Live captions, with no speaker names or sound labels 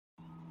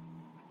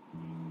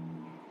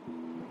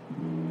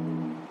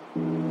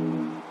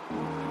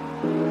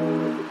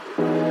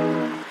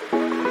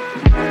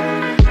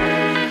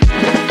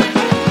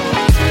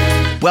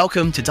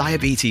Welcome to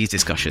Diabetes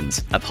Discussions,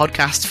 a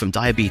podcast from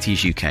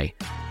Diabetes UK.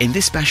 In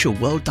this special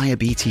World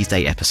Diabetes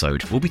Day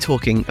episode, we'll be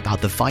talking about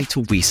the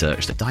vital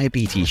research that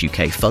Diabetes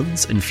UK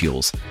funds and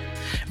fuels.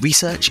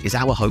 Research is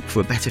our hope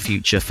for a better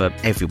future for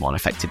everyone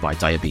affected by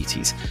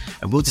diabetes,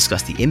 and we'll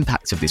discuss the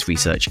impact of this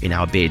research in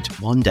our bid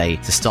one day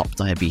to stop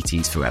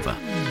diabetes forever.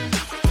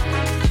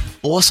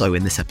 Also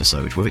in this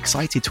episode, we're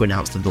excited to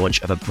announce the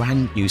launch of a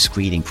brand new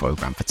screening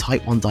programme for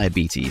type 1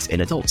 diabetes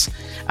in adults,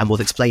 and we'll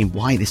explain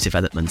why this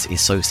development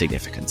is so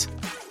significant.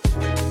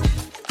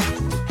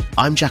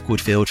 I'm Jack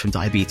Woodfield from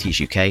Diabetes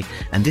UK,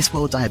 and this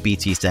World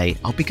Diabetes Day,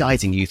 I'll be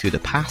guiding you through the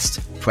past,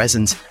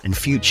 present and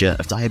future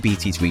of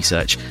diabetes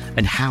research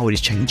and how it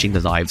is changing the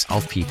lives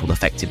of people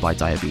affected by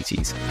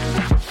diabetes.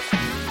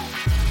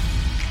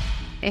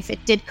 If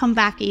it did come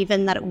back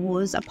even that it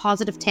was a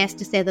positive test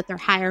to say that they're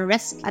higher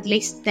risk, at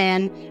least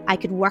then I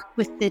could work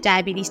with the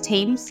diabetes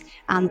teams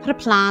and put a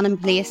plan in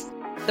place.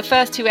 The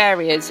first two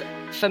areas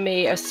for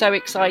me are so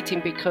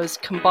exciting because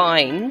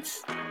combined,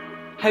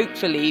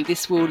 hopefully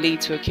this will lead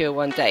to a cure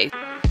one day.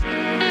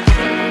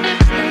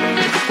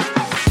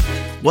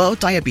 World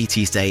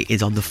Diabetes Day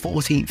is on the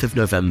 14th of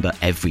November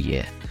every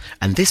year.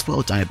 And this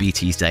World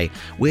Diabetes Day,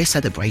 we're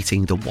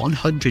celebrating the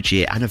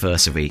 100-year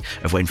anniversary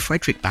of when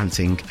Frederick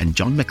Banting and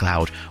John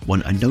McLeod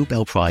won a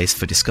Nobel Prize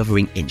for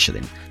discovering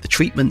insulin, the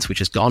treatment which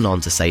has gone on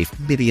to save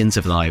millions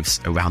of lives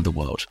around the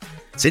world.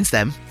 Since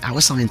then,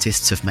 our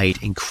scientists have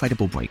made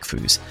incredible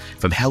breakthroughs,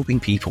 from helping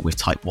people with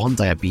type 1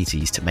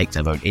 diabetes to make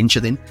their own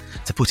insulin,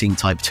 to putting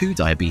type 2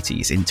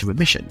 diabetes into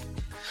remission.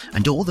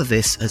 And all of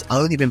this has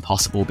only been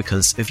possible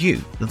because of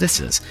you, the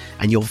listeners,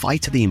 and your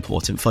vitally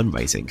important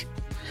fundraising.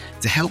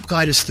 To help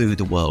guide us through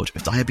the world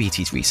of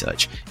diabetes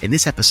research, in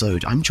this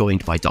episode I'm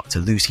joined by Dr.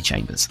 Lucy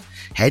Chambers,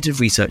 Head of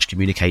Research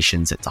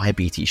Communications at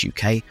Diabetes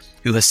UK,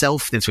 who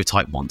herself lives with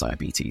type 1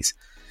 diabetes.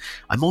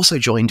 I'm also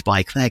joined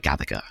by Claire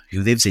Gallagher,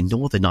 who lives in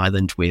Northern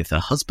Ireland with her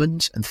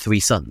husband and 3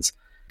 sons.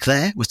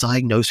 Claire was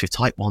diagnosed with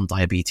type 1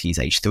 diabetes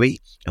age 3,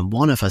 and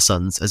one of her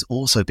sons has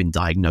also been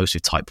diagnosed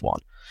with type 1.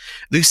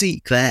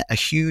 Lucy, Claire, a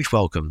huge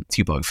welcome to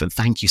you both, and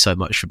thank you so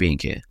much for being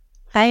here.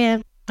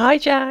 Hiya. Hi,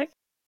 Jack.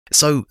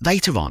 So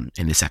later on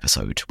in this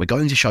episode, we're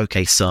going to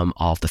showcase some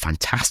of the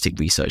fantastic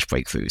research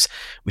breakthroughs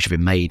which have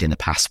been made in the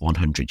past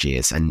 100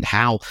 years and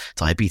how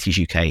Diabetes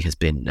UK has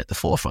been at the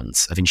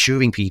forefront of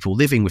ensuring people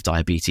living with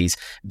diabetes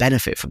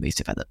benefit from these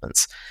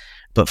developments.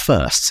 But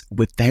first,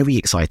 we're very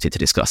excited to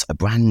discuss a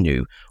brand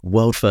new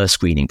world-first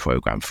screening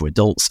programme for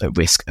adults at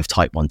risk of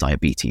type 1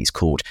 diabetes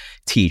called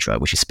TIDRA,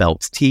 which is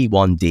spelled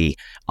T1DRA,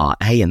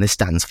 and this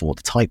stands for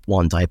the Type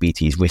 1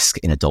 Diabetes Risk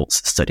in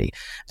Adults Study.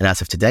 And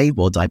as of today,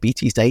 World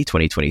Diabetes Day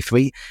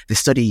 2023, this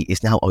study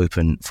is now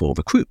open for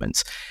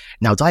recruitment.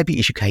 Now,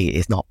 Diabetes UK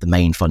is not the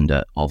main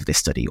funder of this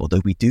study,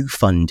 although we do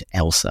fund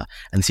ELSA,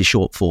 and this is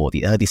short for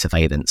the Early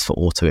Surveillance for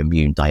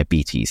Autoimmune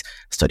Diabetes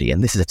Study.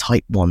 And this is a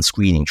type 1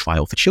 screening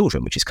trial for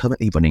children, which is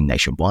currently running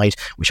nationwide,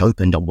 which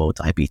opened on World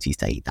Diabetes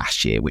Day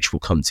last year, which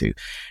we'll come to.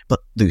 But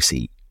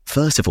Lucy,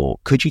 first of all,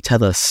 could you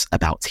tell us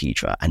about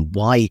TIDRA and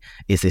why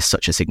is this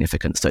such a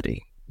significant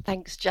study?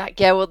 Thanks, Jack.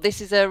 Yeah, well,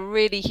 this is a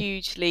really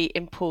hugely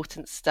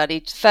important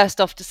study. First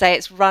off, to say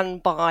it's run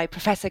by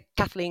Professor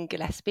Kathleen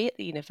Gillespie at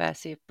the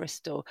University of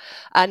Bristol.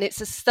 And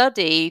it's a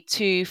study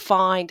to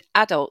find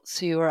adults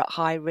who are at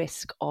high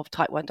risk of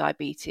type 1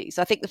 diabetes.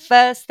 I think the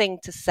first thing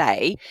to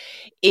say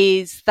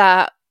is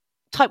that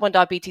type 1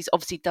 diabetes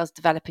obviously does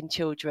develop in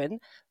children,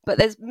 but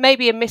there's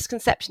maybe a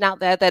misconception out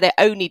there that it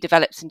only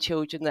develops in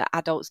children, that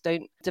adults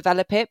don't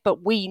develop it.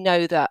 But we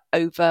know that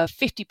over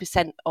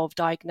 50% of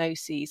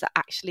diagnoses are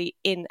actually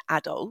in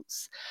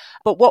adults.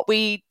 But what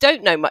we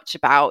don't know much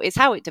about is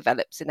how it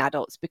develops in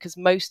adults, because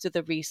most of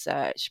the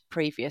research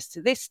previous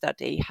to this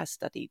study has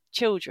studied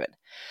children.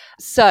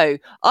 So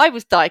I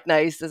was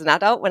diagnosed as an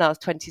adult when I was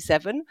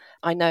 27.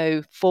 I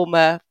know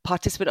former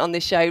participant on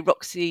this show,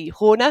 Roxy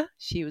Horner,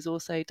 she was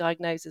also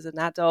diagnosed as an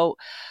adult.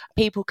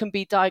 People can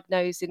be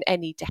diagnosed in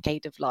any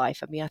decade of life.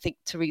 I mean, I think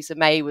Theresa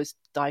May was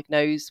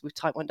diagnosed with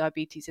type 1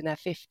 diabetes in her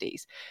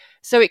 50s.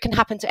 So it can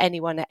happen to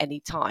anyone at any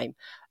time.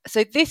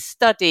 So this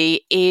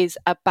study is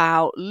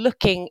about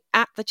looking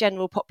at the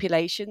general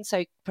population.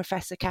 So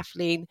Professor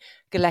Kathleen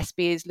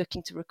Gillespie is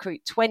looking to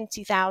recruit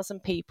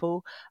 20,000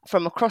 people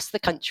from across the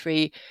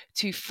country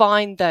to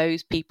find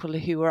those people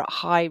who are at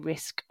high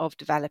risk of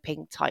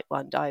developing type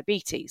 1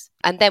 diabetes.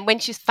 And then when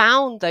she's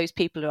found those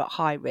people who are at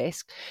high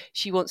risk,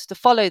 she wants to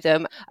follow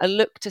them and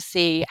look to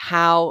see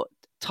how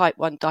type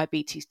 1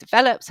 diabetes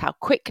develops, how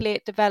quickly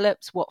it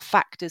develops, what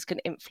factors can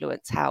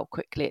influence how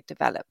quickly it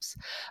develops.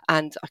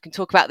 And I can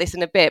talk about this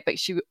in a bit, but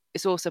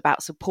it's also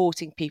about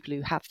supporting people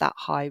who have that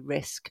high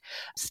risk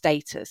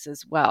status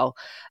as well.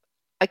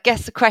 I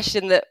guess the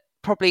question that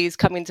probably is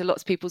coming to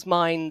lots of people's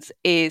minds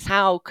is,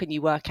 how can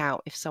you work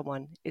out if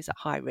someone is at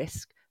high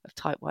risk of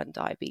type 1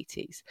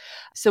 diabetes?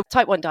 So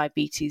type 1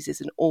 diabetes is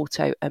an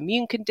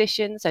autoimmune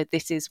condition. So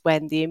this is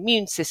when the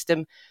immune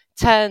system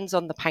turns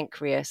on the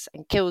pancreas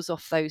and kills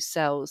off those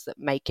cells that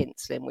make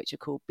insulin, which are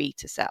called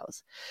beta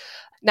cells.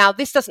 Now,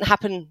 this doesn't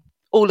happen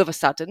all of a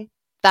sudden.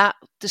 that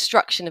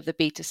destruction of the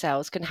beta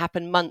cells can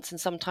happen months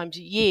and sometimes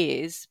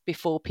years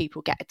before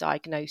people get a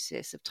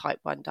diagnosis of type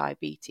 1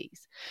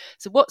 diabetes.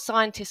 So what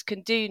scientists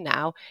can do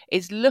now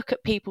is look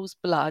at people's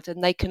blood,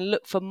 and they can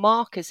look for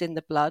markers in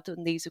the blood,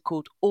 and these are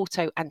called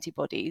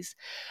autoantibodies.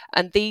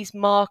 And these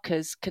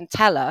markers can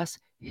tell us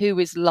who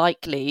is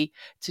likely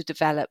to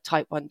develop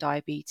type 1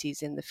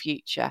 diabetes in the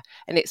future.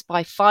 And it's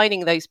by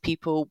finding those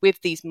people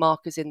with these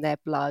markers in their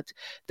blood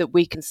that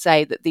we can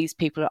say that these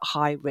people are at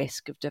high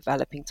risk of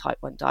developing type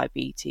 1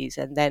 diabetes,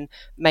 and then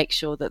make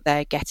sure that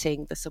they're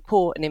getting the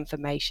support and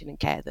information and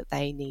care that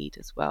they need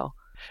as well.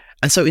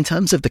 And so in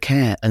terms of the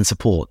care and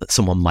support that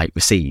someone might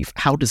receive,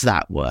 how does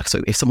that work?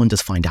 So if someone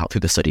does find out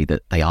through the study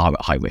that they are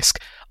at high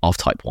risk of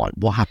type 1,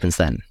 what happens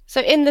then?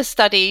 So in the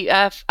study,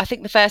 I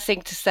think the first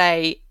thing to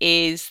say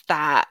is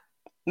that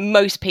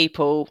most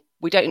people,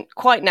 we don't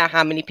quite know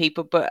how many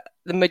people, but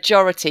the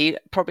majority,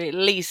 probably at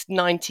least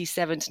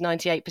 97 to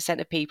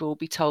 98% of people will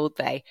be told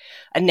they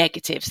are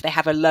negative. So they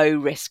have a low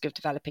risk of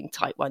developing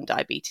type 1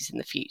 diabetes in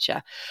the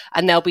future.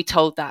 And they'll be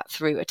told that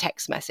through a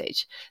text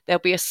message. There'll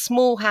be a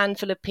small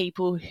handful of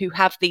people who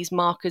have these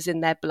markers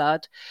in their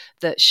blood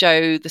that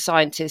show the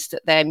scientists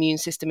that their immune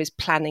system is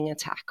planning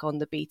attack on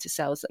the beta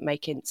cells that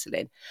make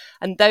insulin.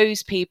 And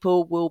those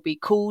people will be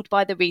called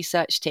by the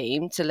research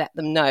team to let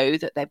them know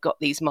that they've got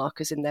these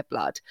markers in their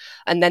blood.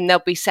 And then they'll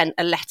be sent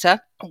a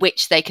letter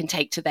which they can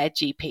take to their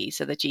GP,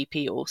 so the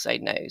GP also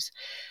knows.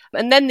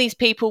 And then these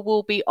people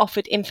will be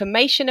offered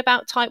information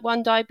about type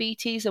 1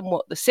 diabetes and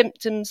what the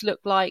symptoms look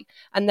like,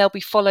 and they'll be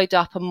followed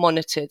up and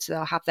monitored. So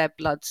they'll have their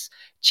bloods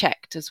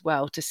checked as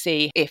well to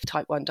see if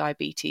type 1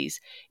 diabetes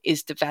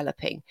is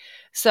developing.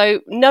 So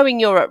knowing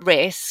you're at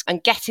risk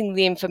and getting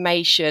the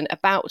information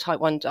about type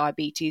 1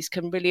 diabetes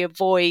can really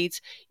avoid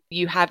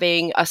you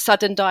having a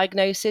sudden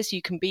diagnosis.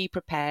 You can be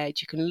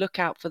prepared, you can look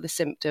out for the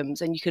symptoms,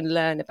 and you can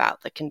learn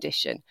about the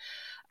condition.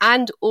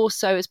 And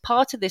also, as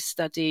part of this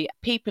study,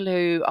 people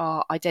who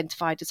are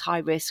identified as high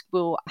risk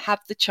will have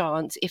the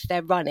chance, if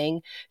they're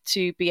running,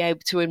 to be able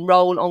to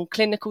enroll on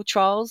clinical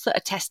trials that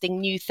are testing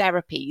new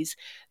therapies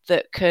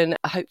that can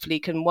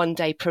hopefully one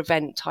day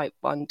prevent type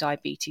 1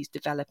 diabetes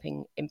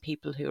developing in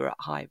people who are at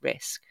high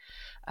risk.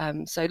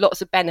 So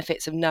lots of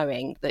benefits of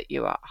knowing that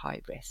you are at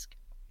high risk.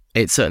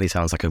 It certainly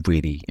sounds like a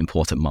really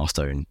important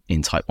milestone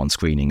in type 1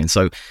 screening. And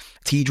so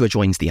TEDRA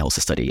joins the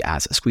ELSA study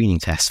as a screening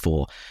test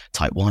for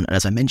type 1. And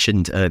as I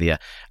mentioned earlier,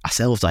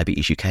 ourselves,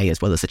 Diabetes UK,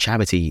 as well as the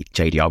charity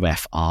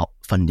JDRF, are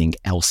funding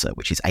ELSA,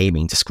 which is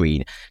aiming to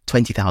screen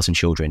 20,000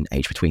 children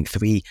aged between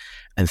 3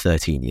 and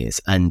 13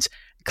 years. And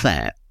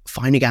Claire,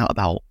 finding out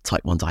about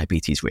type 1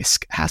 diabetes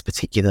risk has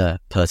particular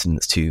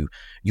pertinence to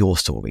your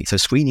story. So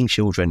screening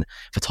children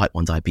for type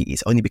 1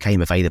 diabetes only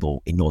became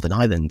available in Northern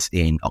Ireland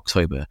in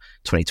October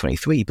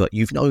 2023, but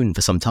you've known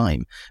for some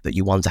time that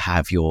you want to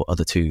have your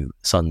other two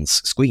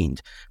sons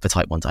screened for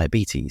type 1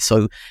 diabetes.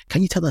 So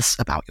can you tell us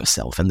about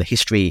yourself and the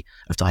history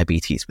of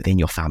diabetes within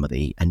your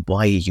family and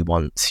why you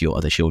want your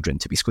other children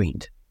to be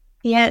screened?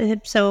 Yeah,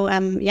 so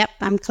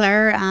I'm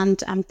Claire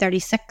and I'm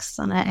 36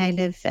 and I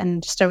live in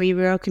just a wee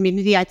rural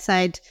community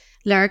outside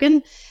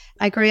Lurgan.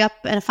 I grew up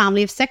in a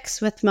family of 6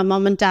 with my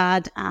mum and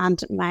dad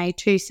and my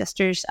 2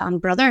 sisters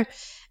and brother.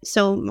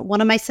 So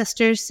one of my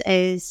sisters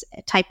is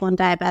type 1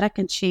 diabetic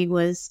and she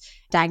was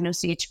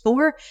diagnosed at age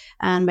 4,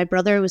 and my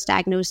brother was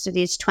diagnosed at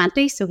age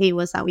 20, so he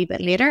was a wee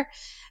bit later.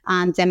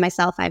 And then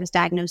myself, I was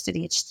diagnosed at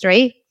age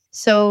 3.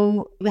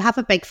 So we have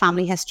a big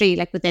family history,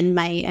 like within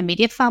my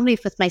immediate family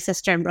with my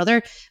sister and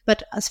brother.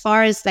 But as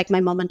far as like my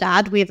mum and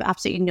dad, we have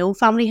absolutely no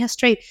family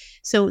history.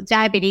 So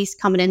diabetes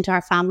coming into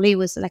our family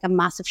was like a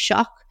massive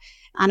shock.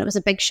 And it was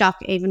a big shock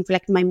even for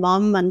like my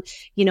mum. And,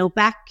 you know,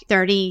 back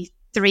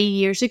 33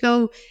 years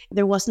ago,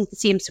 there wasn't the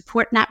same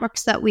support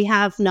networks that we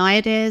have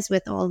nowadays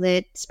with all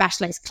the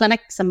specialised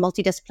clinics and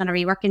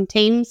multidisciplinary working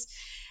teams.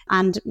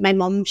 And my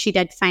mum, she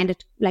did find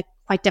it like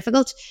quite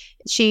difficult.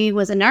 She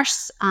was a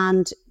nurse,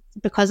 and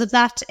because of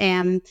that,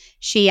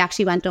 she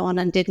actually went on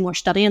and did more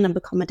studying and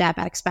become a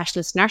diabetic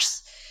specialist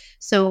nurse.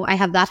 So I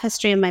have that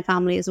history in my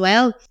family as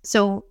well.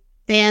 So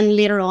then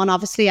later on,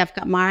 obviously, I've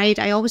got married.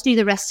 I always knew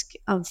the risk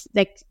of,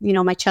 like, you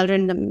know, my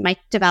children that might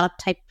develop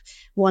type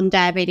 1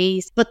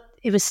 diabetes, but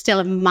it was still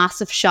a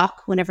massive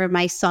shock whenever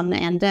my son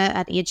Enda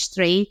at age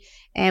 3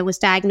 was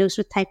diagnosed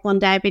with type 1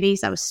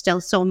 diabetes. I was still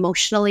so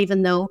emotional,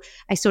 even though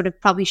I sort of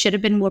probably should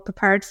have been more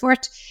prepared for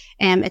it.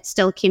 It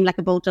still came like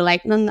a bolt of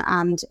lightning,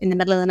 and in the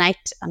middle of the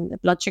night, and the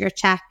blood sugar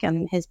check,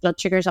 and his blood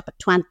sugar's up at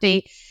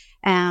 20.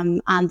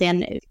 And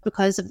then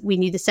because we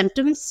knew the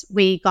symptoms,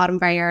 we got him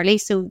very early.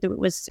 So there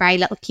was very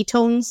little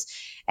ketones.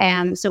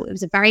 So it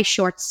was a very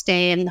short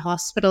stay in the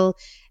hospital.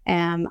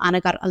 And I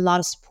got a lot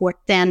of support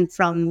then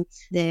from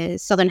the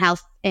Southern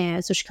Health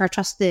Social Care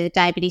Trust, the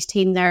diabetes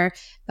team there,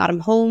 got him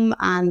home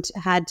and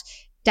had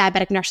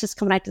diabetic nurses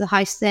coming out to the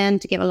house then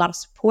to give a lot of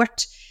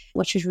support,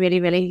 which was really,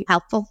 really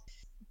helpful.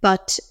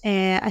 But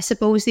I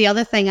suppose the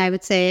other thing I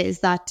would say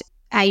is that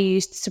I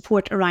used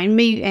support around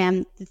me,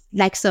 the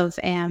likes of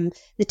the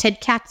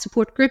TIDCAT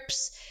support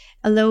groups.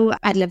 Although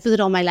I'd lived with it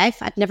all my life,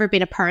 I'd never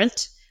been a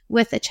parent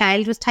with a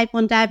child with type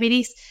 1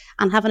 diabetes,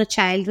 and having a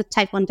child with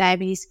type 1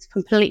 diabetes is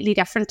completely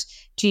different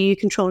to you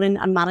controlling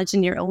and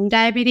managing your own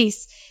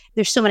diabetes.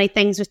 There's so many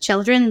things with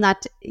children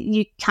that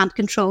you can't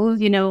control,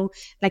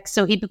 like,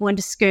 so he'd be going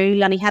to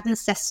school and he had an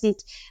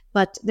assistant,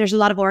 but there's a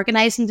lot of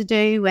organising to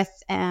do with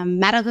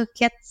medical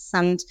kits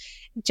and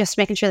just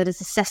making sure that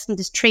his assistant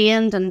is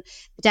trained, and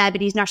the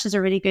diabetes nurses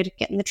are really good at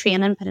getting the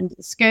training put into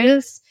the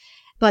schools.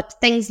 But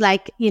things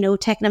like,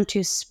 taking him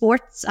to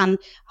sports, and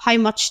how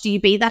much do you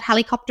be that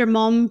helicopter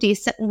mom? Do you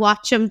sit and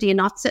watch him? Do you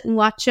not sit and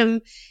watch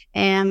him?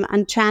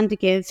 And trying to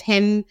give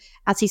him,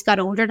 as he's got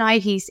older now,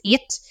 he's 8,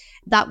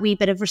 that wee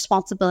bit of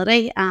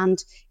responsibility,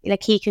 and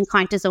like he can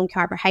count his own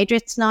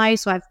carbohydrates now.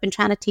 So I've been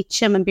trying to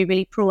teach him and be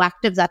really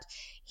proactive that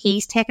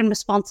he's taking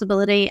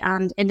responsibility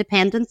and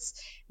independence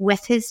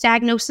with his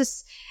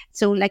diagnosis.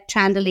 So like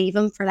trying to leave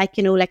him for like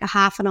a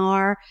half an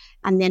hour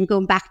and then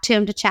going back to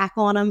him to check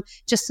on him,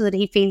 just so that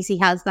he feels he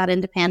has that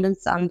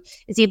independence and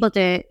is able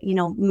to,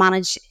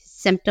 manage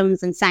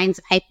symptoms and signs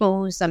of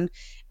hypos and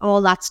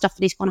all that stuff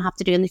that he's going to have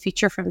to do in the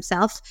future for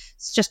himself.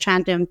 It's just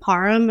trying to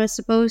empower him, I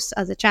suppose,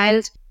 as a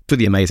child. It's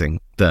really amazing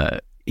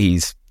that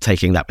he's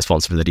taking that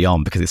responsibility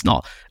on, because it's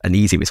not an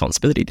easy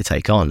responsibility to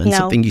take on. And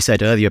something you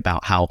said earlier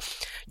about how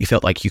you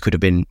felt like you could have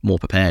been more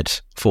prepared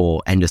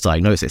for Ender's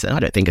diagnosis, and I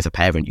don't think as a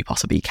parent you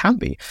possibly can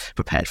be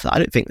prepared for that. I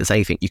don't think there's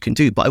anything you can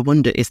do, but I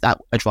wonder, is that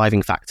a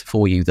driving factor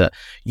for you, that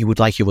you would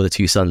like your other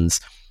 2 sons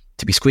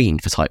to be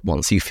screened for type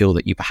 1, so you feel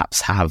that you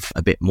perhaps have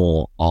a bit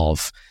more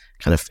of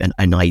kind of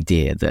an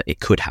idea that it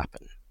could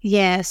happen?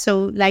 Yeah,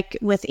 so like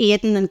with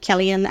Aidan and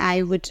Killian,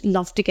 I would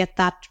love to get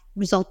that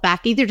result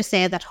back, either to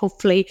say that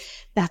hopefully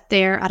that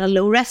they're at a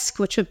low risk,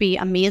 which would be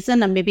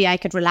amazing, and maybe I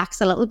could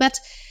relax a little bit,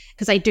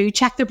 because I do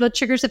check their blood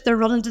sugars if they're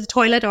running to the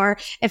toilet, or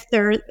if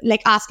they're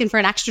like asking for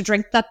an extra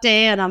drink that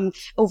day and I'm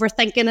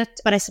overthinking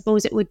it. But I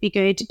suppose it would be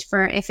good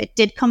for, if it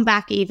did come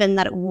back even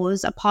that it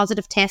was a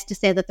positive test, to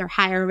say that they're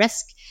higher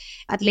risk.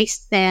 At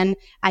least then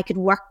I could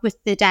work with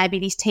the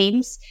diabetes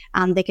teams,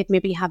 and they could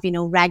maybe have,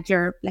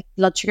 regular like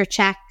blood sugar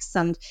checks,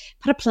 and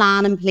put a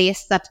plan in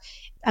place that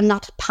I'm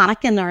not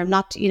panicking, or I'm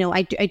not,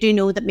 I do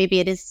know that maybe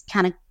it is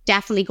kind of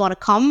definitely going to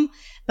come,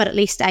 but at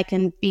least I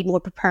can be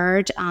more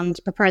prepared and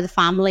prepare the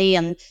family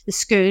and the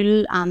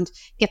school and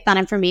get that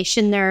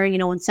information there,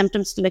 and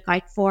symptoms to look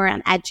out for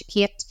and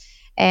educate.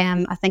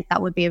 I think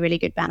that would be a really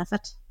good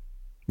benefit.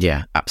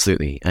 Yeah,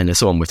 absolutely. And as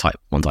someone with type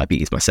 1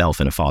 diabetes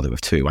myself and a father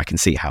of 2, I can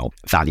see how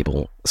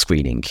valuable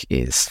screening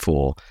is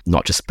for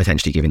not just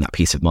potentially giving that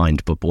peace of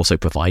mind, but also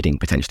providing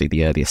potentially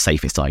the earliest,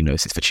 safest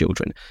diagnosis for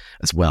children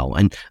as well.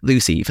 And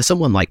Lucy, for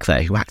someone like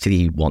Claire who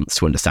actually wants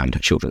to understand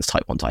her children's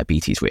type 1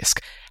 diabetes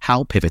risk,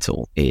 how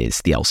pivotal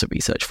is the ELSA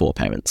research for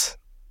parents?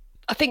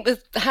 I think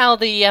how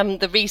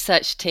the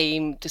research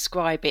team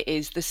describe it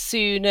is, the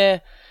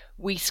sooner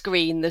we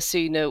screen, the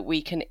sooner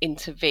we can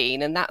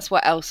intervene. And that's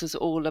what ELSA's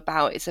all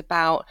about. It's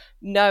about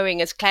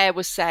knowing, as Claire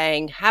was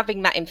saying,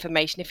 having that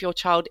information. If your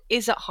child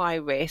is at high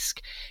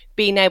risk,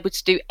 being able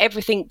to do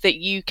everything that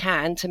you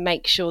can to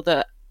make sure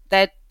that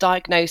their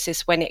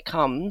diagnosis, when it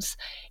comes,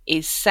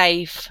 is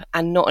safe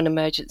and not an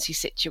emergency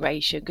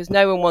situation, because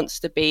no one wants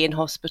to be in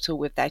hospital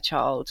with their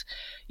child,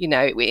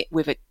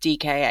 with a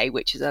DKA,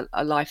 which is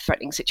a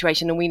life-threatening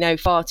situation. And we know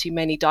far too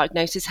many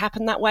diagnoses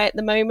happen that way at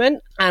the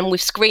moment. And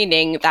with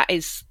screening, that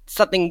is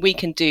something we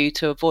can do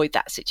to avoid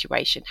that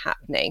situation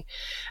happening.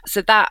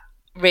 So that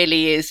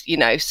really is,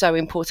 so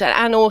important.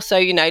 And also,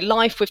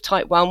 life with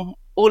type 1,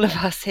 all of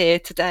us here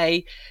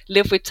today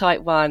live with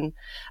type 1.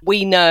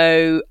 We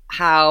know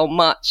how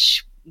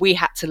much we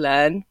had to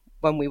learn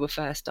when we were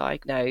first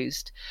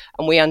diagnosed,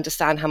 and we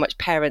understand how much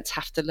parents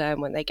have to learn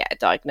when they get a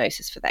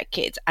diagnosis for their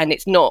kids. And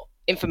it's not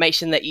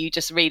information that you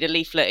just read a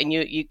leaflet and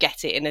you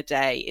get it in a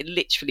day. It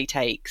literally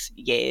takes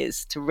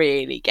years to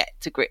really get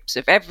to grips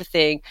with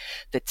everything,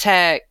 the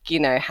tech,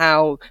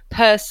 how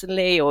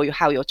personally or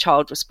how your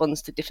child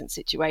responds to different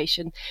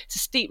situations. It's a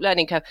steep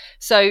learning curve.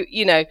 So,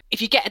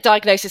 if you get a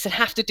diagnosis and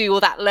have to do all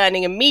that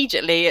learning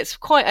immediately, it's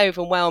quite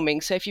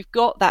overwhelming. So if you've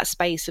got that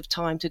space of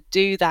time to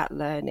do that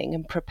learning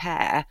and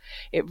prepare,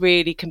 it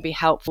really can be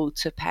helpful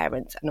to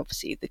parents and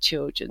obviously the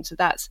children. So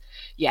that's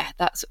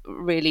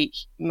really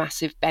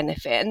massive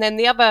benefit. And then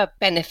the other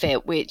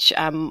benefit, which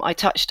I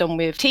touched on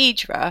with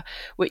Tidra,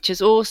 which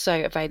is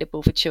also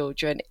available for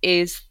children,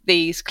 is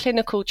these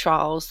clinical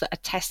trials that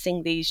are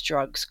testing these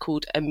drugs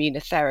called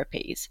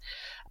immunotherapies.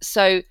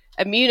 So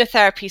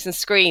immunotherapies and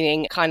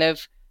screening kind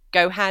of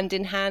go hand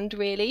in hand,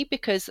 really,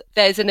 because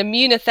there's an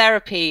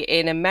immunotherapy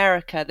in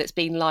America that's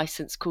been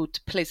licensed called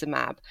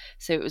teplizumab.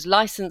 So it was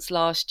licensed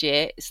last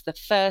year. It's the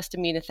first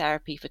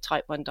immunotherapy for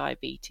type 1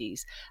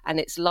 diabetes, and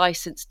it's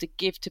licensed to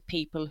give to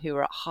people who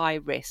are at high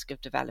risk of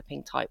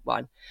developing type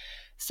 1.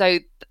 So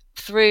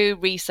through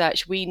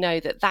research, we know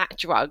that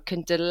drug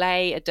can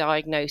delay a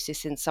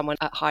diagnosis in someone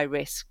at high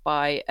risk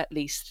by at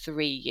least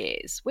 3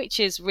 years, which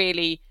is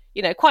really,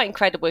 quite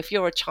incredible. If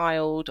you're a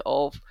child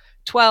of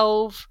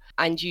 12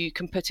 and you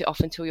can put it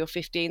off until you're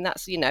 15,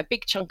 that's, a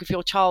big chunk of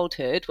your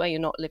childhood where you're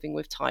not living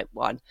with type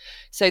 1.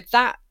 So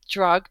that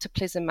drug,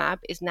 teplizumab,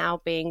 is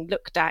now being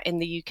looked at in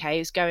the UK,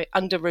 is going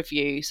under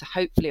review. So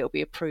hopefully it'll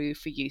be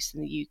approved for use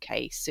in the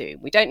UK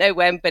soon. We don't know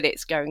when, but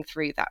it's going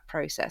through that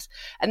process.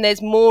 And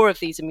there's more of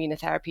these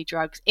immunotherapy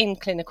drugs in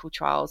clinical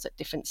trials at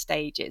different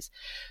stages.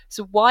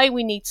 So why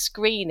we need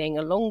screening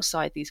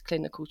alongside these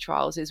clinical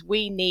trials is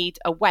we need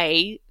a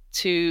way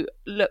to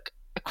look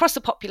across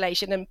the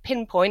population and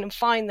pinpoint and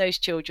find those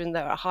children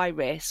that are at high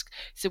risk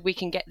so we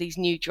can get these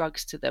new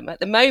drugs to them.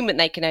 At the moment,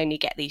 they can only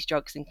get these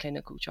drugs in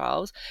clinical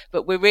trials,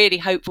 but we're really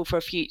hopeful for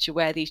a future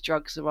where these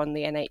drugs are on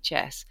the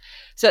NHS.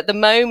 So at the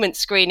moment,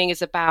 screening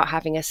is about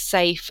having a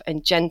safe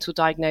and gentle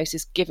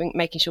diagnosis,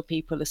 making sure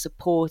people are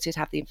supported,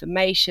 have the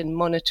information,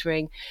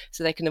 monitoring,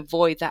 so they can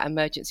avoid that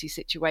emergency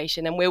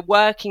situation. And we're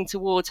working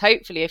towards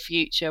hopefully a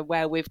future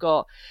where we've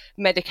got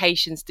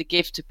medications to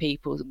give to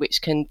people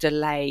which can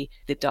delay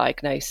the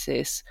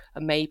diagnosis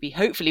and maybe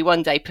hopefully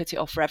one day put it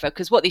off forever,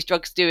 because what these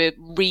drugs do is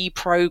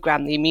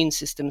reprogram the immune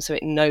system so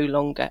it no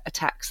longer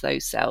attacks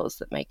those cells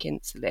that make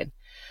insulin.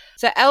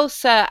 So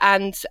ELSA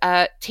and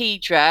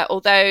TEDRA,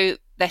 although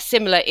they're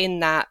similar in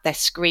that they're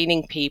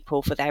screening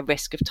people for their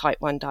risk of type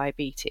 1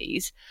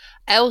 diabetes.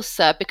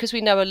 ELSA, because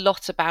we know a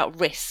lot about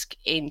risk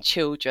in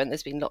children,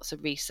 there's been lots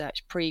of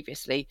research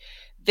previously,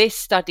 this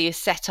study is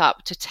set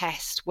up to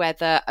test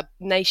whether a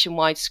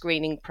nationwide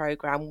screening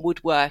programme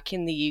would work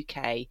in the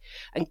UK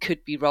and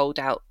could be rolled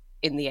out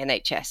in the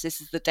NHS.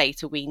 This is the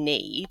data we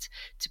need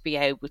to be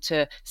able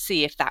to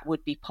see if that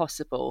would be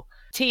possible.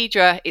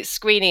 TEDRA is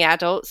screening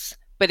adults,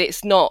 but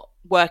it's not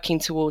working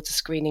towards a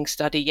screening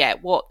study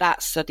yet. What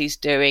that study's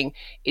doing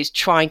is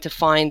trying to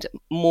find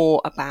more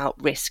about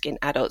risk in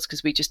adults,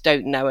 because we just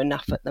don't know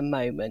enough at the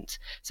moment.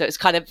 So it's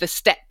kind of the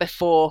step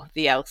before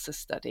the ELSA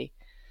study.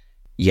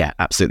 Yeah,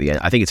 absolutely.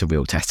 I think it's a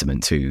real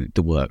testament to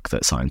the work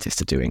that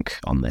scientists are doing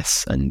on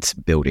this and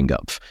building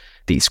up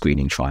these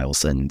screening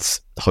trials, and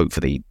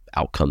hopefully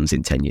outcomes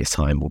in 10 years'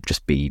 time will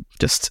just be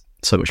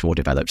so much more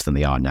developed than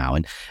they are now.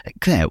 And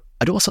Claire,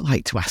 I'd also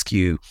like to ask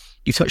you,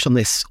 you've touched on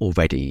this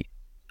already,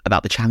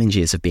 about the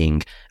challenges of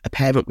being a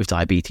parent with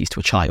diabetes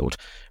to a child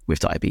with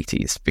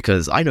diabetes,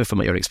 because I know from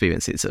my own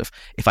experiences of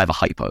if I have a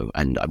hypo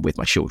and I'm with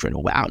my children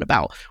or we're out and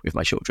about with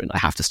my children, I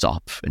have to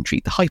stop and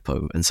treat the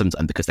hypo, and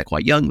sometimes because they're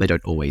quite young, they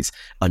don't always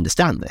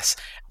understand this.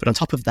 But on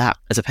top of that,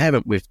 as a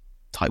parent with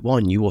type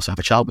 1, you also have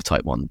a child with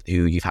type 1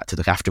 who you've had to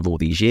look after all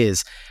these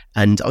years.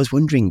 And I was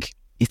wondering,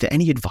 is there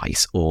any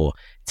advice or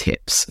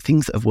tips,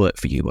 things that have worked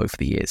for you over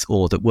the years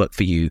or that work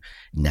for you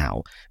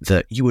now,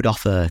 that you would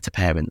offer to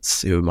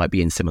parents who might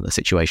be in similar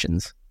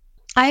situations?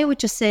 I would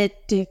just say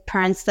to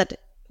parents that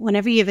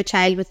whenever you have a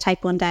child with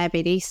type 1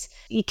 diabetes,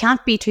 you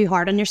can't be too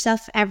hard on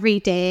yourself. Every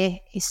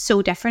day is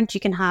so different. You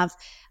can have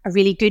a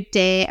really good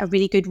day, a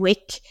really good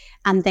week,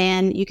 and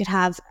then you could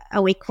have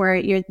a week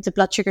where the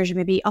blood sugars are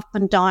maybe up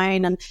and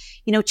down, and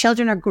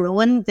children are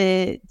growing,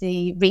 the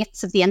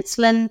rates of the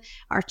insulin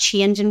are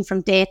changing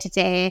from day to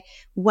day.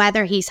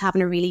 Whether he's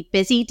having a really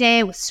busy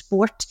day with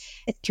sport,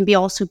 it can be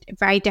also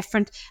very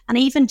different. And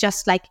even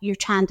just like you're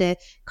trying to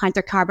count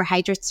their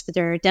carbohydrates for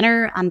their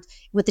dinner, and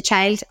with the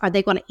child, are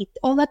they going to eat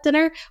all that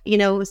dinner?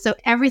 So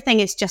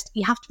everything is just,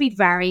 you have to be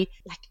very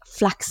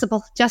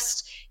flexible,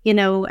 just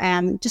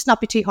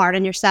not be too hard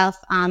on yourself,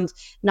 and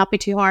not be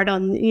too hard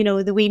on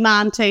the wee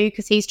man too,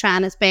 because he's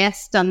trying his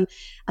best and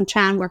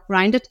try and work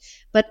around it.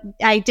 But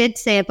I did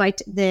say about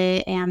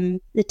the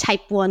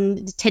type 1,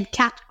 the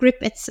TIDCAT group.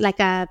 It's like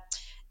a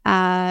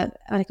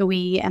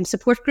wee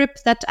support group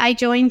that I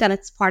joined, and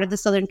it's part of the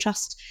Southern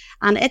Trust,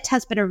 and it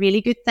has been a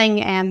really good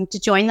thing to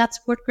join that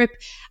support group,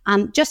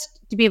 and just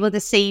to be able to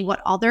see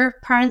what other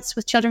parents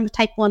with children with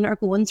type 1 are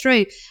going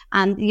through,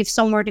 and you have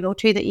somewhere to go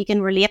to that you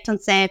can relate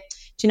and say,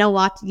 do you know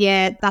what,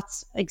 yeah,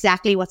 that's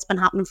exactly what's been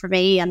happening for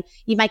me. And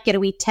you might get a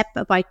wee tip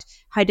about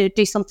how to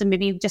do something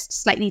maybe just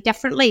slightly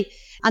differently.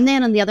 And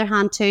then on the other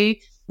hand too,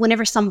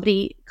 whenever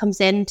somebody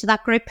comes into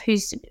that group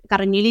who's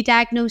got a newly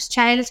diagnosed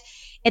child,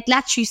 it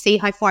lets you see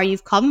how far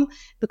you've come,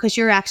 because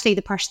you're actually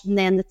the person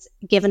then that's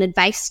giving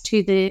advice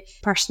to the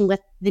person with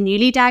the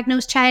newly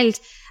diagnosed child.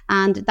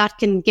 And that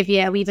can give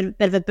you a wee bit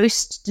of a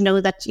boost to know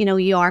that,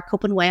 you are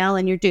coping well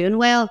and you're doing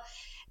well.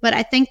 But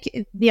I think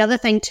the other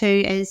thing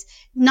too is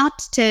not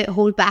to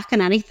hold back on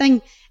anything.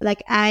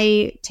 Like,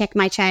 I take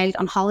my child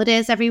on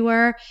holidays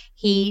everywhere.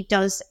 He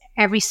does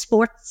every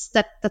sports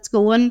that's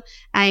going.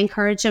 I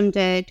encourage him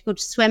to go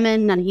to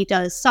swimming, and he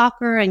does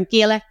soccer and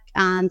Gaelic,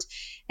 and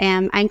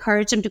I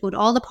encourage him to go to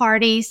all the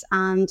parties,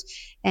 and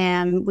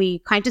we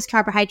count his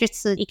carbohydrates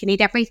so that he can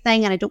eat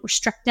everything, and I don't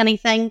restrict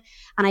anything,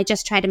 and I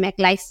just try to make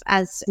life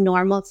as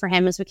normal for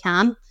him as we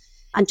can.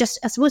 And just,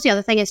 I suppose the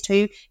other thing is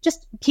too,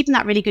 just keeping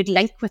that really good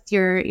link with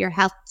your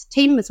health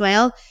team as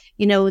well.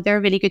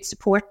 They're really good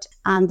support.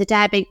 And the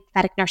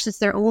diabetic nurses,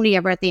 they're only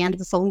ever at the end of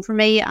the phone for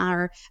me,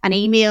 or an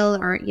email,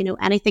 or,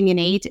 anything you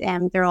need.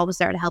 They're always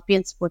there to help you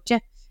and support you.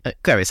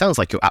 Claire, it sounds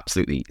like you're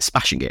absolutely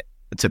smashing it,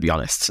 to be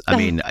honest. I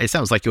mean, it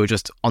sounds like you're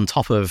just on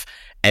top of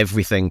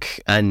everything,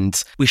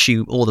 and wish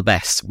you all the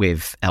best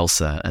with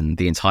ELSA and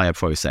the entire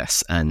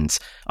process. And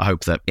I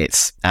hope that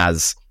it's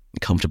as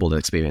comfortable an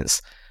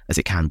experience as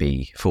it can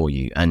be for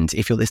you. And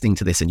if you're listening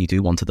to this and you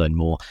do want to learn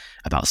more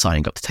about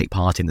signing up to take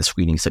part in the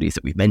screening studies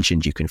that we've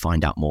mentioned, you can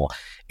find out more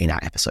in our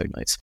episode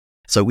notes.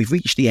 So we've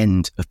reached the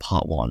end of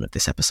part 1 of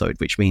this episode,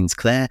 which means,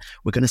 Claire,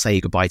 we're going to say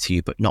goodbye to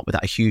you, but not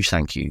without a huge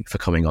thank you for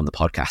coming on the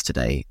podcast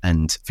today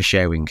and for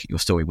sharing your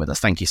story with us.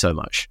 Thank you so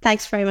much.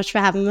 Thanks very much for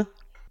having me.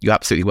 You're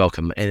absolutely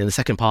welcome. And in the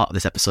second part of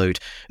this episode,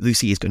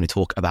 Lucy is going to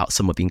talk about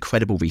some of the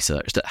incredible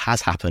research that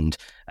has happened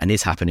and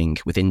is happening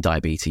within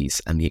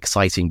diabetes and the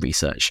exciting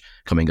research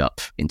coming up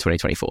in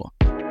 2024.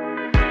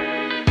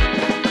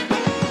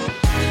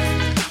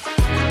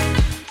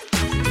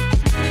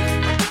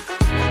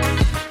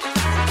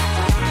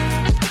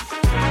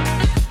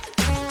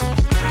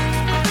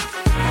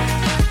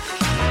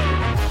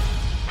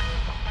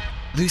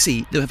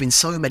 Lucy, there have been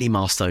so many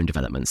milestone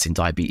developments in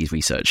diabetes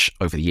research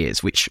over the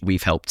years, which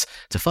we've helped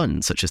to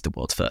fund, such as the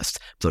world's first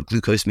blood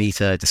glucose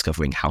meter,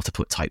 discovering how to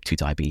put type 2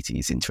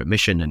 diabetes into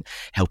remission and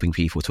helping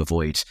people to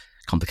avoid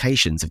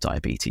complications of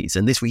diabetes.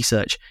 And this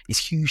research is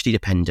hugely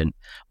dependent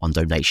on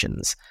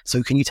donations.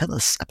 So can you tell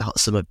us about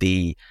some of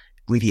the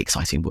really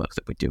exciting work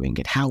that we're doing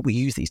and how we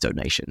use these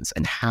donations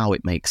and how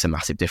it makes a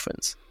massive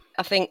difference?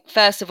 I think,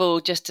 first of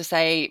all, just to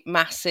say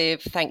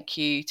massive thank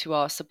you to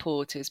our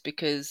supporters,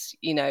 because,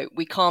 you know,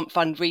 we can't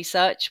fund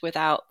research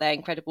without their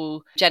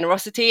incredible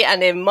generosity.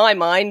 And in my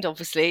mind,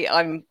 obviously,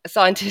 I'm a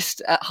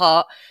scientist at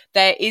heart,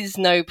 there is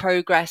no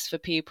progress for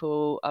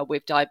people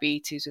with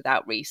diabetes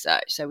without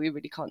research. So we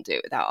really can't do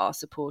it without our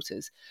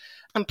supporters.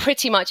 And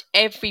pretty much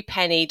every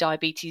penny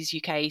Diabetes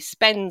UK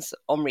spends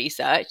on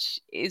research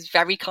is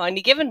very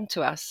kindly given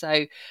to us.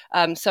 So,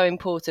 so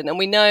important. And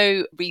we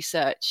know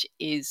research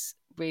is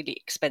really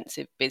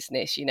expensive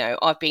business. You know,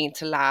 I've been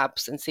to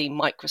labs and seen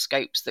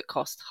microscopes that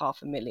cost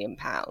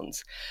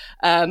 £500,000.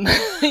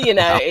 You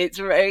know,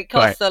 it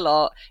costs a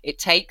lot. It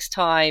takes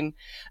time.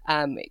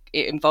 It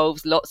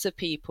involves lots of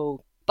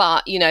people.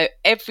 But, you know,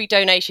 every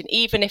donation,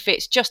 even if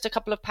it's just a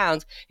couple of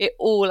pounds, it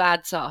all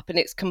adds up, and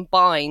it's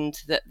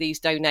combined that these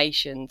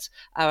donations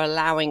are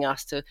allowing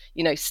us to,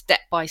 you know, step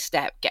by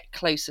step get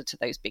closer to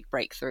those big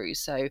breakthroughs.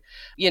 So,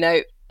 you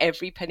know,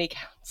 every penny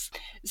counts.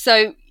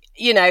 So,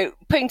 you know,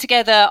 putting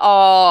together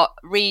our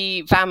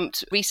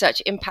revamped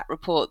research impact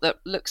report that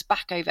looks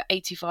back over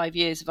 85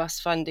 years of us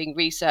funding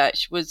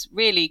research was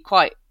really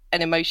quite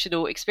an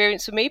emotional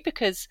experience for me,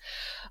 because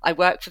I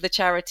work for the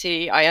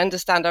charity, I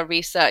understand our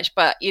research,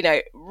 but, you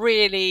know,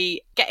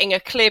 really getting a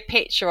clear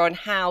picture on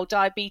how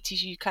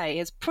Diabetes UK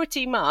has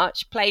pretty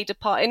much played a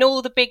part in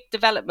all the big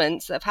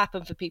developments that have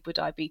happened for people with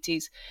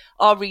diabetes.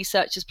 Our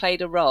research has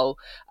played a role.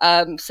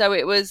 So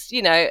it was,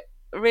 you know,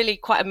 really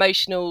quite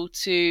emotional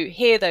to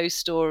hear those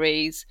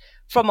stories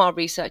from our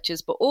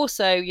researchers, but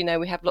also, you know,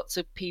 we have lots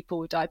of people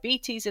with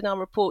diabetes in our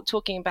report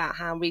talking about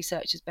how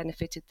research has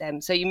benefited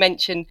them. So you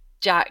mentioned,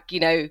 Jack, you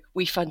know,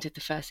 we funded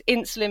the first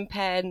insulin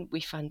pen,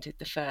 we funded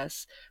the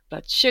first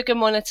blood sugar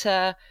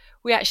monitor,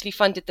 we actually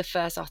funded the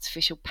first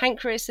artificial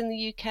pancreas in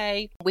the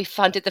UK, we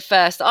funded the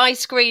first eye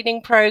screening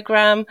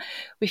programme,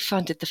 we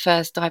funded the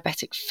first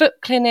diabetic foot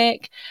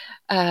clinic,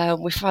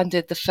 we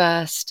funded the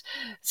first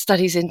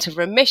studies into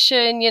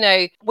remission. You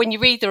know, when you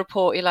read the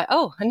report, you're like,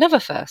 oh, another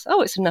first.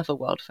 Oh, it's another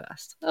world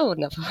first. Oh,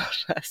 another world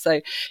first.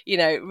 So, you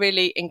know,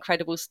 really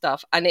incredible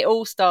stuff. And it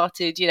all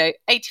started, you know,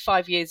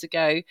 85 years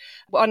ago.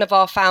 One of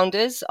our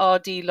founders,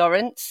 R.D.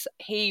 Lawrence,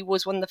 he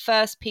was one of the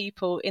first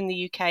people in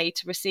the UK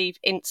to receive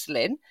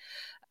insulin.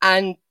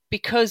 And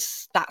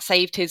because that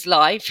saved his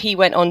life, he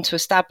went on to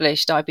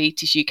establish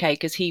Diabetes UK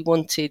because he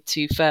wanted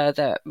to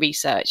further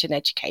research and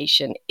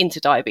education into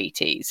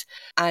diabetes.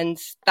 And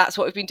that's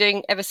what we've been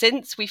doing ever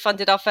since. We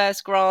funded our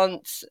first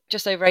grant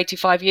just over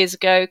 85 years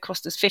ago,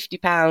 cost us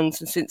 £50.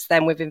 And since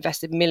then, we've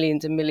invested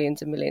millions and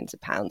millions and millions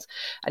of pounds.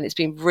 And it's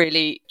been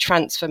really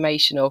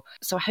transformational.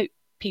 So I hope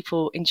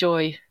people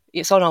enjoy.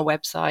 It's on our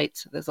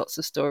website. There's lots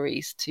of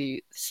stories to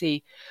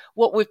see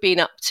what we've been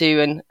up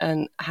to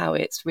and how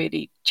it's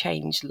really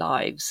changed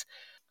lives.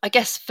 I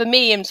guess for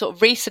me, in sort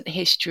of recent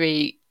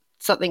history,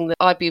 something that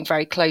I've been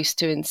very close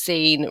to and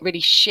seen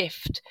really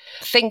shift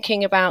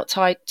thinking about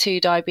type 2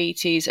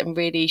 diabetes and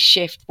really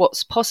shift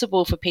what's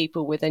possible for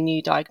people with a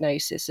new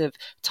diagnosis of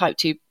type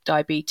 2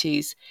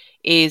 diabetes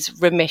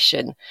is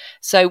remission.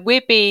 So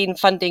we've been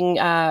funding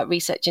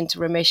research into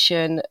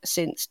remission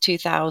since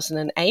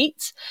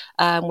 2008.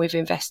 We've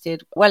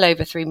invested well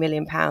over £3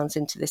 million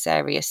into this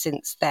area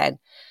since then.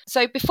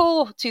 So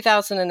before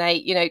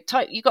 2008, you know,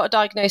 you got a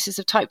diagnosis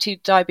of type 2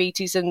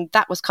 diabetes and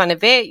that was kind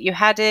of it. You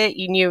had it,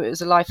 you knew it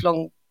was a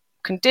lifelong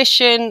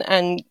condition,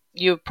 and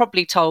you were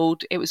probably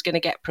told it was going to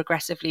get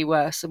progressively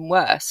worse and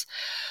worse.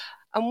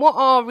 And what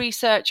our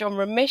research on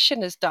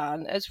remission has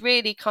done has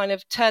really kind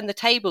of turned the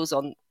tables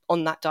on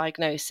that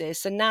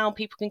diagnosis. And now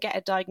people can get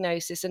a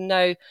diagnosis and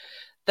know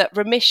that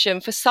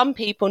remission, for some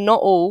people, not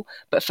all,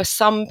 but for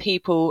some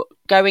people,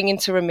 going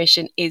into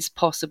remission is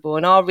possible.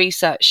 And our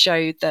research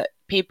showed that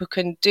people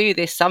can do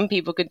this. Some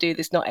people can do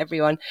this, not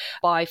everyone,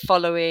 by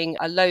following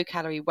a low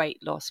calorie weight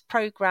loss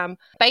program.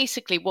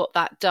 Basically, what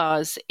that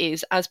does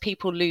is as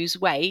people lose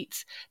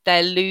weight,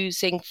 they're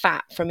losing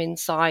fat from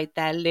inside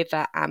their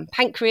liver and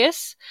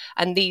pancreas.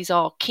 And these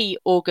are key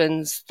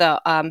organs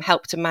that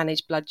help to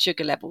manage blood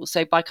sugar levels.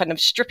 So by kind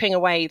of stripping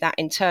away that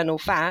internal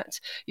fat,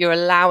 you're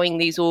allowing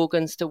these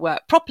organs to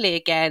work properly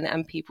again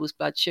and people's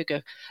blood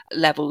sugar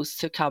levels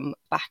to come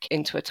back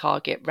into a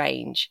target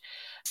range.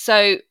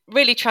 So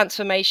really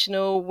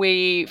transformational.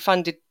 We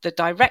funded the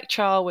DIRECT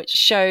trial, which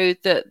showed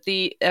that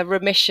the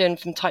remission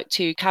from type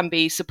 2 can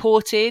be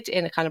supported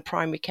in a kind of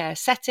primary care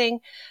setting.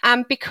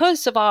 And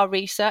because of our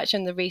research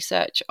and the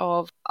research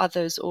of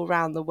others all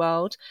around the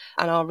world,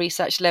 and our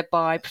research led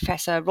by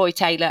Professor Roy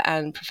Taylor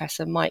and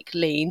Professor Mike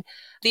Lean,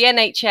 the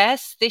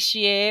NHS this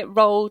year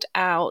rolled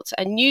out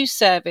a new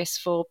service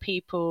for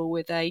people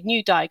with a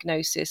new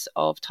diagnosis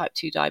of type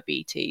 2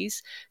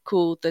 diabetes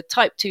called the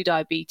Type 2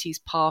 Diabetes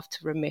Path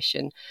to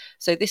Remission.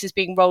 So this is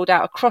being rolled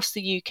out across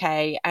the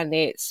UK, and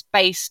it's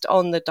based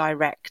on the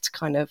DIRECT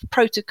kind of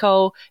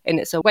protocol, and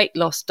it's a weight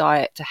loss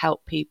diet to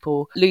help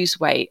people lose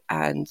weight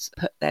and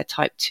put their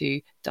type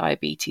 2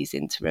 diabetes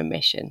into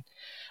remission.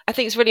 I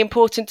think it's really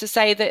important to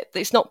say that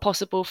it's not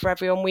possible for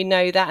everyone. We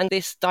know that. And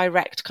this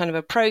DIRECT kind of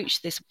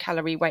approach, this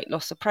calorie weight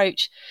loss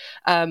approach,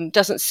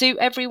 doesn't suit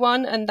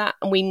everyone. And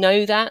we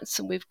know that.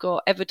 So we've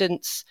got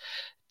evidence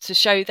to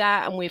show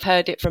that. And we've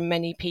heard it from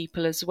many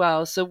people as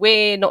well. So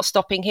we're not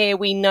stopping here.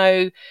 We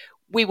know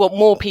we want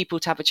more people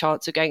to have a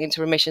chance of going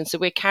into remission. So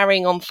we're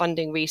carrying on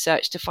funding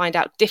research to find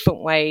out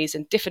different ways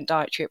and different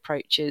dietary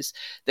approaches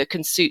that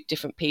can suit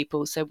different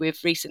people. So we've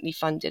recently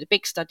funded a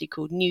big study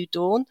called New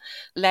Dawn,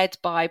 led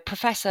by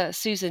Professor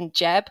Susan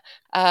Jebb,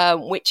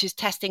 which is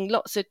testing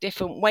lots of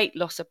different weight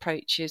loss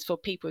approaches for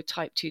people with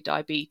type 2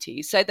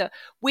 diabetes. So that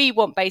we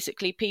want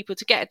basically people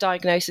to get a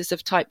diagnosis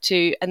of type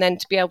 2 and then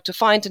to be able to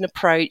find an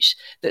approach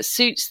that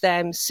suits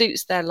them,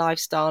 suits their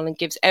lifestyle, and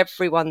gives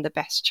everyone the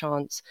best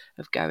chance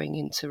of going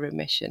into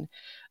remission.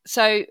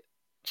 So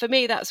for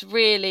me, that's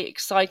really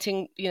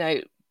exciting.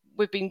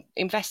 We've been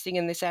investing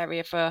in this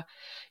area for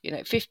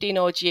 15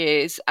 odd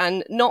years,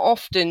 and not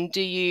often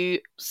do you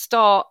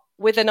start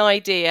with an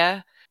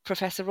idea.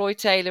 Professor Roy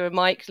Taylor and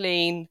Mike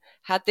Lean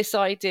had this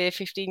idea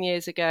 15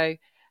 years ago,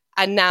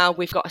 and now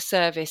we've got a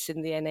service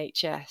in the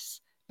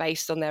NHS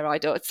based on their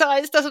idea.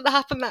 Science doesn't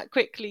happen that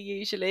quickly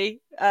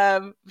usually.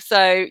 Really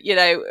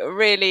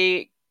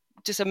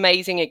just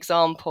amazing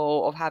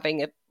example of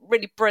having a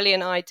really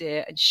brilliant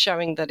idea and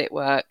showing that it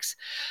works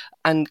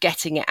and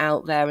getting it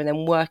out there, and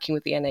then working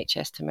with the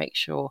NHS to make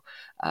sure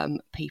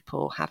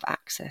people have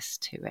access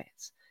to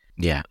it.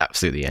 Yeah,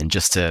 absolutely. And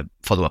just to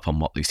follow up on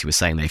what Lucy was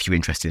saying there, if you're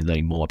interested in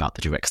learning more about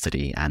the DIRECT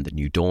study and the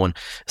New Dawn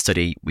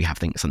study, we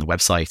have links on the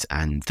website,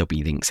 and there'll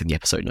be links in the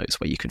episode notes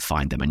where you can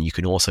find them. And you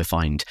can also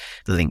find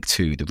the link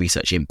to the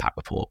research impact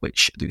report,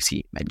 which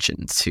Lucy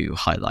mentioned, to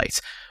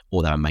highlight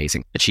all their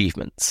amazing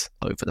achievements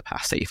over the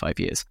past 85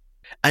 years.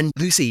 And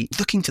Lucy,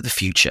 looking to the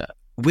future,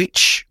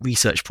 which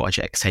research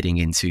projects heading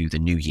into the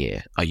new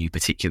year are you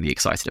particularly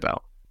excited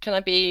about? Can I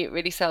be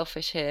really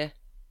selfish here,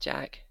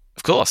 Jack?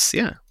 Of course,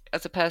 yeah.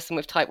 As a person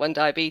with type 1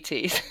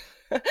 diabetes,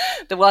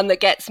 the one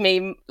that gets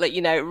me,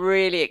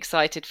 really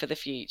excited for the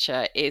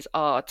future is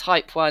our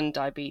type 1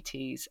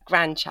 diabetes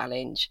Grand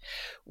Challenge,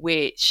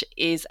 which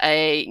is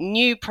a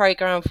new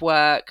program of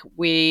work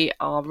we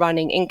are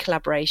running in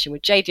collaboration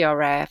with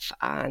JDRF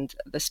and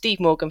the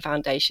Steve Morgan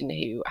Foundation,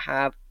 who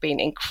have been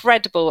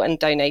incredible and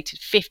donated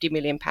 £50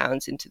 million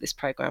into this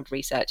program of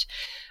research.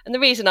 And the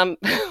reason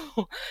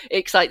it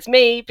excites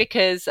me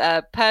because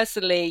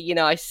personally,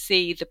 I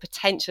see the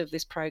potential of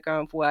this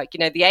program of work.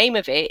 The aim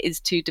of it is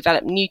to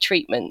develop new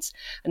treatments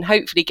and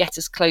hopefully get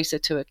us closer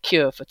to a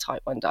cure for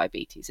type 1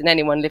 diabetes. And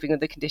anyone living with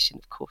the condition,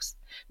 of course,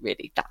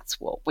 really, that's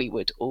what we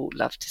would all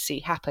love to see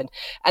happen.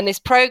 And this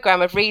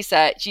program of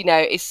research,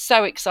 is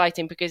so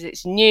exciting because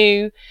it's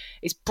new.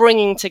 It's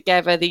bringing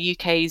together the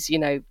UK's,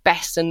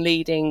 best and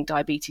leading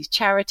diabetes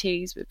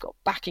charities. We've got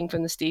backing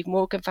from the Steve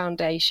Morgan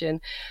Foundation,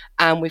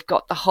 and we've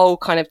got the whole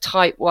kind of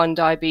type 1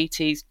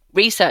 diabetes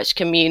research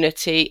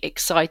community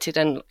excited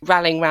and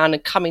rallying around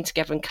and coming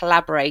together and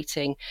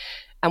collaborating.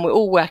 And we're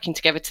all working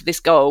together to this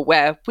goal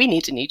where we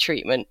need a new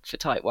treatment for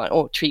type 1,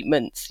 or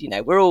treatments.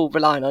 We're all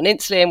relying on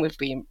insulin. We've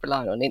been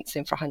relying on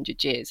insulin for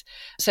 100 years.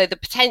 So the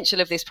potential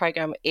of this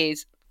program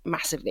is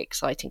massively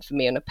exciting for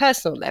me on a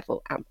personal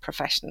level and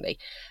professionally.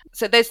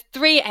 So there's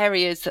 3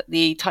 areas that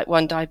the type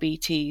 1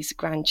 diabetes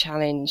Grand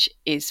Challenge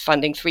is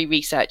funding, 3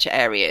 research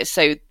areas.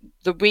 So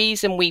the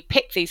reason we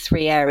picked these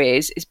 3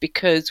 areas is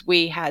because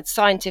we had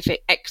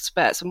scientific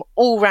experts from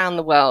all around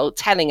the world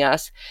telling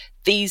us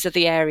these are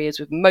the areas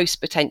with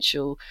most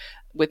potential,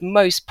 with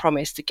most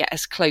promise to get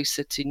us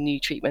closer to new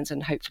treatments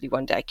and hopefully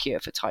one day a cure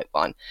for type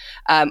 1.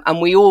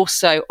 And we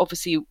also,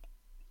 obviously,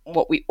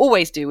 what we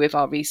always do with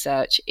our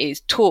research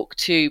is talk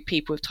to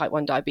people with type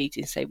 1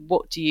 diabetes and say,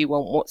 what do you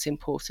want? What's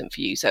important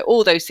for you? So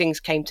all those things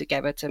came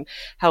together to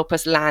help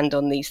us land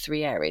on these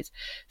 3 areas.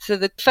 So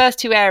the first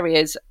 2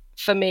 areas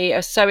for me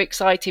are so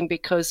exciting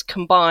because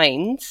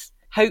combined,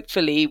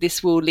 hopefully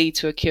this will lead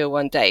to a cure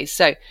one day.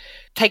 So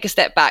take a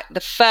step back. The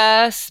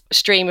first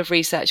stream of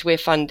research we're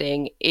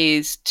funding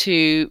is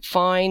to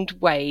find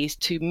ways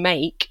to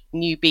make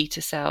new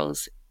beta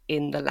cells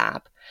in the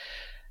lab.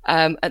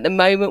 At the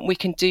moment, we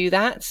can do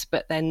that,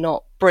 but they're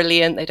not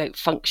brilliant. They don't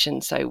function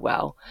so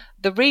well.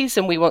 The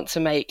reason we want to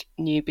make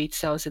new beta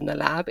cells in the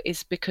lab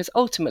is because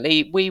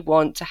ultimately we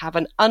want to have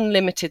an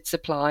unlimited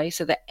supply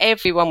so that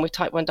everyone with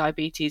type 1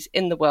 diabetes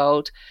in the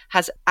world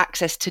has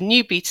access to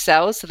new beta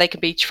cells so they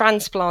can be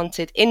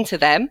transplanted into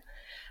them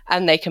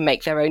and they can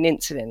make their own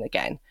insulin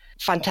again.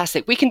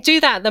 Fantastic. We can do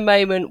that at the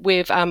moment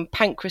with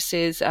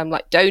pancreases,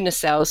 like donor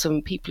cells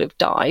from people who've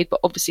died,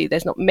 but obviously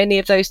there's not many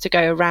of those to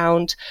go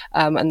around,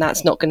 and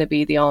that's not going to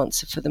be the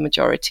answer for the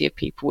majority of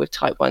people with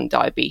type 1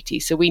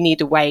 diabetes. So we need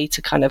a way to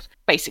kind of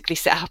basically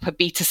set up a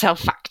beta cell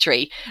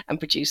factory and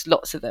produce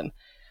lots of them.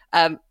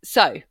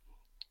 So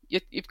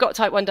you've got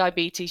type 1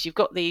 diabetes, you've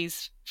got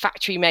these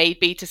factory-made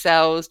beta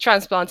cells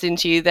transplanted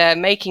into you, they're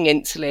making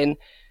insulin,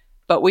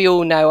 but we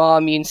all know our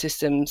immune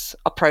systems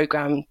are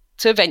programmed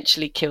to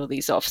eventually kill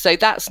these off. So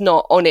that's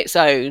not on its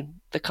own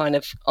the kind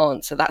of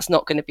answer. That's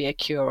not going to be a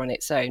cure on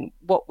its own.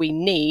 What we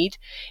need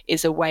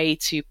is a way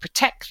to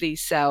protect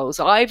these cells,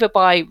 either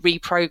by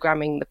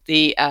reprogramming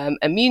the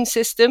immune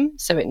system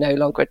so it no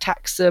longer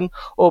attacks them,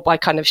 or by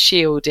kind of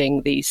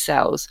shielding these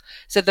cells.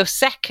 So the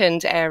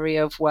second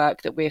area of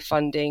work that we're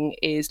funding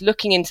is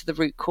looking into the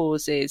root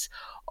causes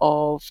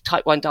of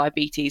type 1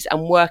 diabetes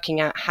and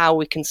working out how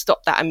we can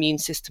stop that immune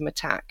system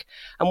attack.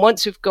 And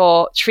once we've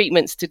got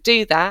treatments to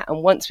do that,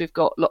 and once we've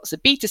got lots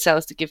of beta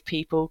cells to give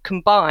people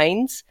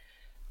combined,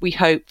 we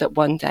hope that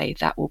one day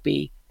that will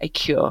be a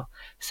cure.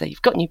 So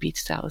you've got new beta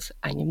cells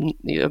and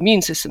your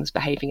immune system's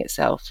behaving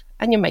itself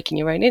and you're making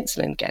your own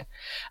insulin again.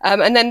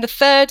 And then the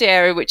third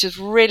area, which is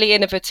really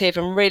innovative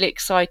and really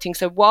exciting.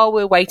 So while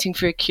we're waiting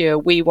for a cure,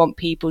 we want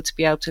people to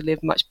be able to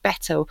live much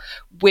better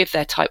with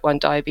their type 1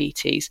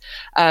 diabetes.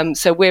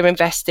 So we're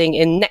investing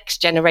in next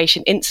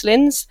generation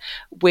insulins,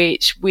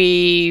 which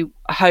we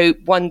hope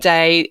one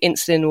day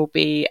insulin will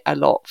be a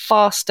lot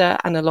faster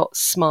and a lot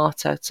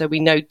smarter. So we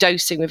know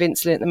dosing with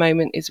insulin at the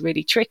moment is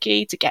really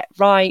tricky to get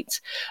right.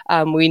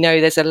 We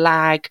know there's a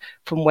lag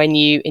from when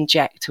you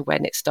inject to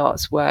when it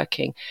starts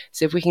working.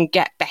 So if we can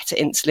get better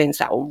insulins,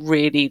 that will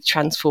really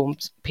transform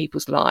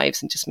people's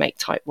lives and just make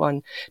type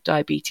 1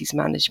 diabetes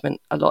management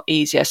a lot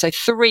easier. So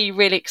 3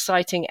 really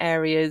exciting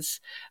areas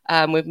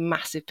with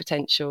massive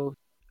potential.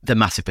 The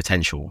massive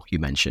potential you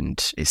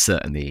mentioned is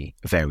certainly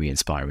very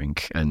inspiring,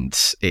 and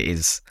it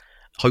is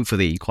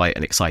hopefully quite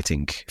an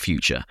exciting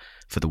future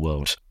for the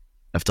world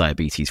of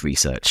diabetes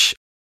research.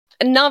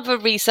 Another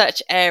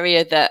research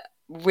area that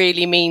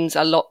really means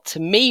a lot to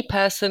me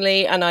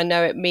personally, and I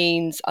know it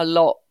means a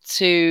lot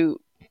to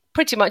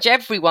pretty much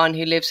everyone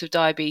who lives with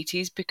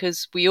diabetes,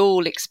 because we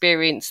all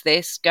experience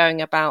this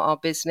going about our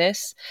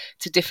business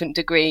to different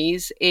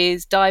degrees,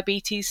 is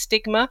diabetes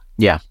stigma.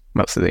 Yeah,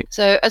 absolutely.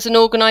 So as an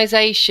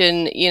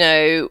organisation,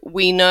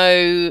 we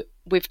know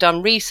we've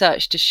done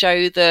research to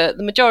show that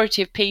the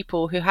majority of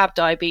people who have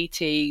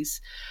diabetes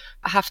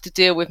have to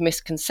deal with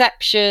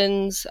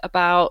misconceptions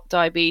about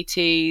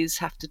diabetes,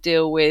 have to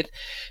deal with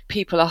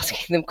people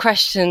asking them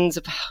questions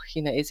about,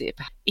 is it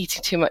about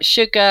eating too much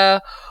sugar?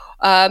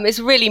 It's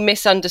a really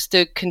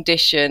misunderstood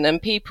condition,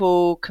 and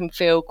people can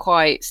feel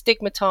quite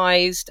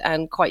stigmatized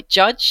and quite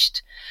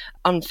judged,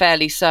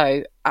 unfairly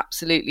so,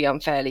 absolutely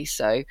unfairly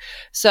so.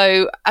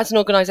 So as an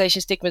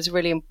organisation, stigma is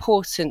really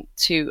important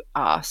to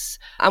us.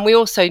 And we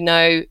also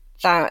know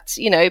that,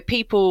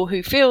 people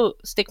who feel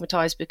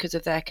stigmatized because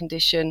of their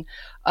condition,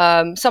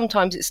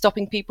 sometimes it's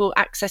stopping people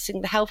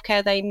accessing the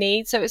healthcare they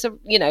need. So it's a,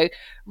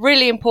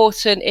 really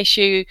important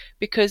issue,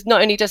 because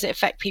not only does it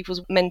affect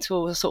people's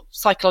mental or sort of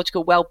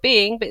psychological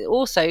well-being, but it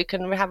also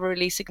can have a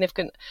really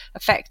significant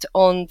effect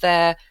on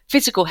their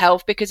physical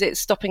health, because it's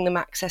stopping them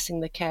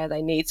accessing the care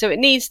they need. So it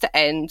needs to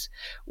end.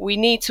 We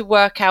need to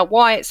work out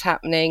why it's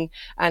happening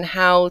and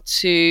how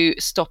to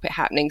stop it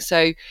happening.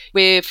 So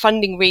we're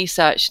funding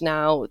research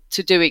now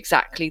to do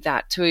exactly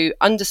that, to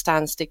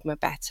understand stigma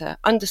better,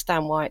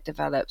 understand why it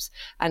develops,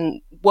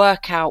 and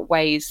work out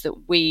ways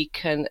that we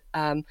can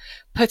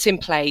put in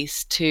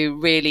place to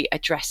really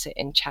address it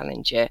and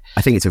challenge it.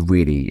 I think it's a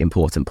really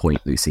important point,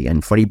 Lucy.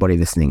 And for anybody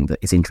listening that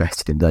is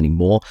interested in learning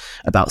more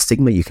about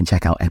stigma, you can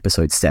check out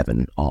episode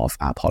 7 of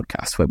our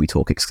podcast, where we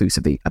talk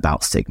exclusively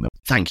about stigma.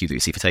 Thank you,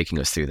 Lucy, for taking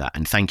us through that.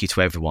 And thank you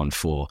to everyone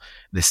for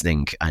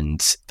listening.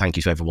 And thank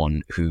you to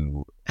everyone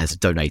who has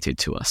donated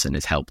to us and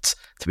has helped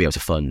to be able to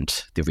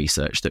fund the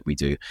research that we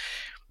do.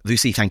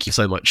 Lucy, thank you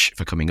so much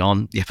for coming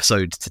on the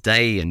episode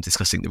today and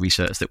discussing the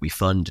research that we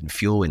fund and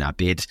fuel in our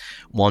bid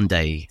one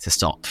day to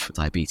stop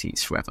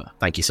diabetes forever.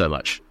 Thank you so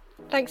much.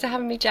 Thanks for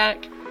having me,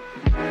 Jack.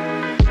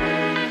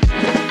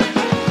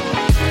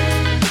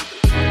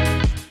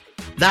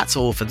 That's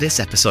all for this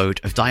episode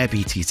of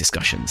Diabetes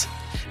Discussions.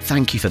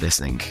 Thank you for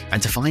listening,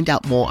 and to find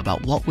out more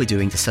about what we're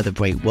doing to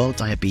celebrate World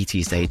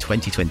Diabetes Day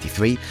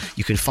 2023,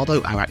 you can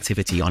follow our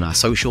activity on our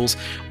socials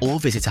or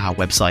visit our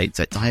website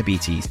at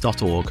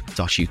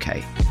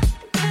diabetes.org.uk.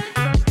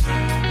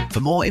 For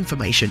more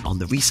information on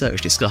the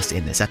research discussed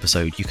in this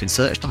episode, you can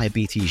search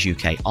Diabetes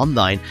UK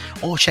online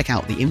or check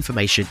out the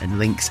information and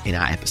links in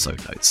our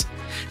episode notes.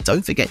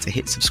 Don't forget to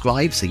hit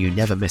subscribe so you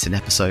never miss an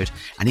episode,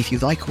 and if you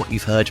like what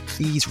you've heard,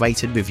 please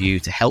rate and review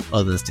to help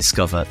others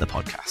discover the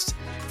podcast.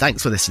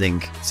 Thanks for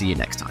listening. See you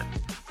next time.